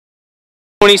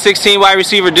2016 wide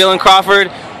receiver Dylan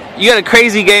Crawford. You had a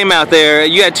crazy game out there.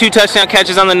 You had 2 touchdown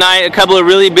catches on the night, a couple of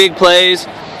really big plays.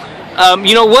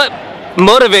 You know, what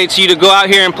motivates you to go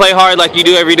out here and play hard like you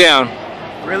do every down?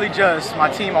 Really just my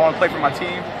team. I want to play for my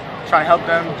team, try to help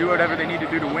them do whatever they need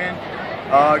to do to win.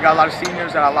 Got a lot of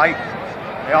seniors that I like.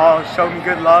 They all showed me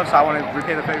good love, so I want to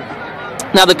repay the favor.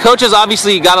 Now the coaches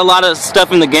obviously got a lot of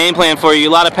stuff in the game plan for you,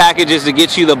 a lot of packages to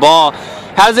get you the ball.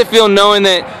 How does it feel knowing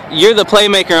that you're the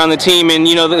playmaker on the team and,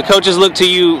 you know, the coaches look to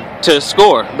you to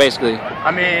score, basically?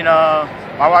 I mean,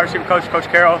 my wide receiver coach, Coach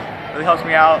Carroll, really helps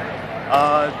me out.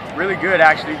 Really good,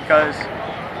 actually, because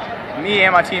me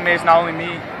and my teammates, not only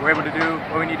me, we're able to do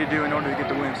what we need to do in order to get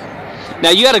the wins.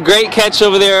 Now you had a great catch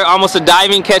over there, almost a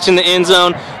diving catch in the end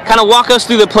zone. Kind of walk us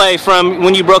through the play from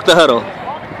when you broke the huddle.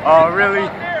 Really,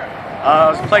 it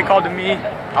was a play called to me.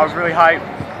 I was really hyped.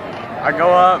 I go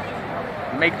up,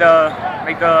 make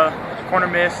the corner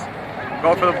miss,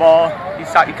 go for the ball. He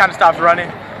kind of stops running.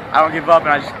 I don't give up,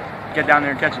 and I just get down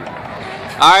there and catch it.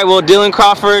 All right, well, Dylan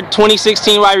Crawford,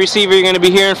 2016 wide receiver, you're going to be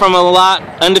hearing from a lot.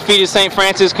 Undefeated St.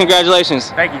 Francis,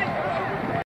 congratulations. Thank you.